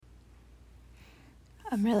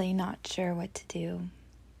I'm really not sure what to do.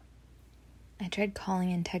 I tried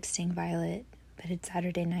calling and texting Violet, but it's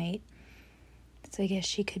Saturday night, so I guess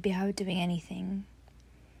she could be out doing anything.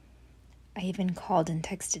 I even called and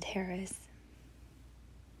texted Harris.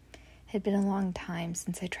 It had been a long time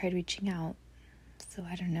since I tried reaching out, so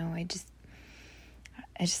I don't know, I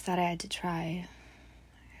just thought I had to try.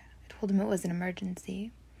 I told him it was an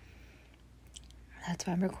emergency. That's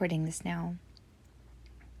why I'm recording this now.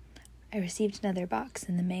 I received another box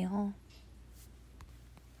in the mail.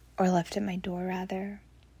 Or left at my door, rather.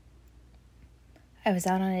 I was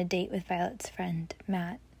out on a date with Violet's friend,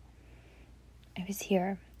 Matt. I was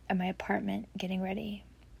here at my apartment getting ready.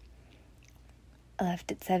 I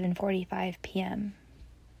left at 7:45 p.m.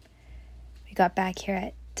 We got back here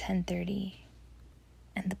at 10:30,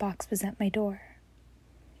 and the box was at my door.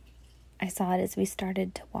 I saw it as we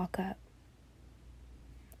started to walk up.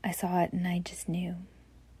 I saw it and I just knew.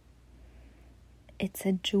 It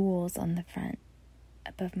said Jewels on the front,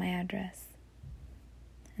 above my address.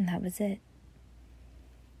 And that was it.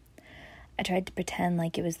 I tried to pretend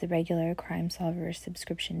like it was the regular Crime Solver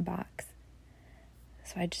subscription box.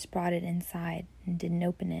 So I just brought it inside and didn't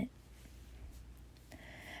open it.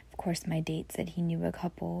 Of course, my date said he knew a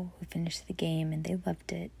couple who finished the game and they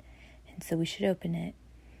loved it, and so we should open it.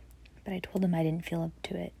 But I told him I didn't feel up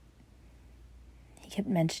to it. He kept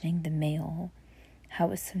mentioning the mail, how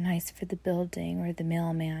it was so nice for the building or the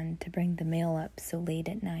mailman to bring the mail up so late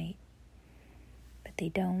at night. But they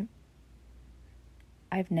don't.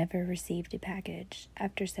 I've never received a package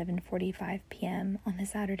after 7:45 p.m. on a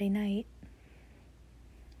Saturday night.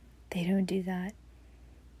 They don't do that.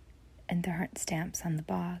 And there aren't stamps on the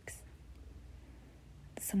box.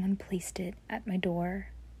 Someone placed it at my door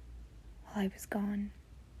while I was gone.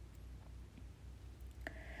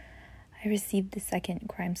 I received the second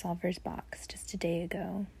Crime Solvers box just a day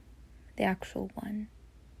ago, the actual one,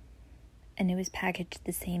 and it was packaged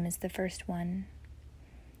the same as the first one.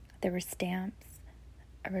 There were stamps,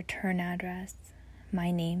 a return address,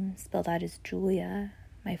 my name spelled out as Julia,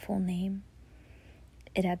 my full name.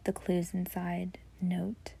 It had the clues inside,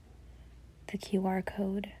 note, the QR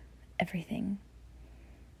code, everything.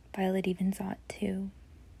 Violet even saw it too.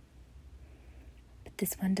 But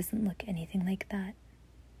this one doesn't look anything like that.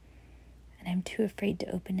 And I'm too afraid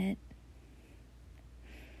to open it.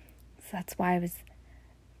 So that's why I was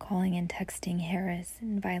calling and texting Harris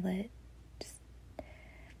and Violet.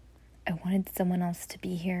 I wanted someone else to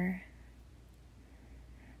be here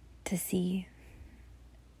to see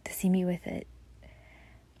me with it,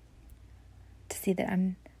 to see that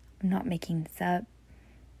I'm not making this up,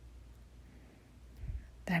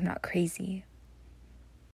 that I'm not crazy.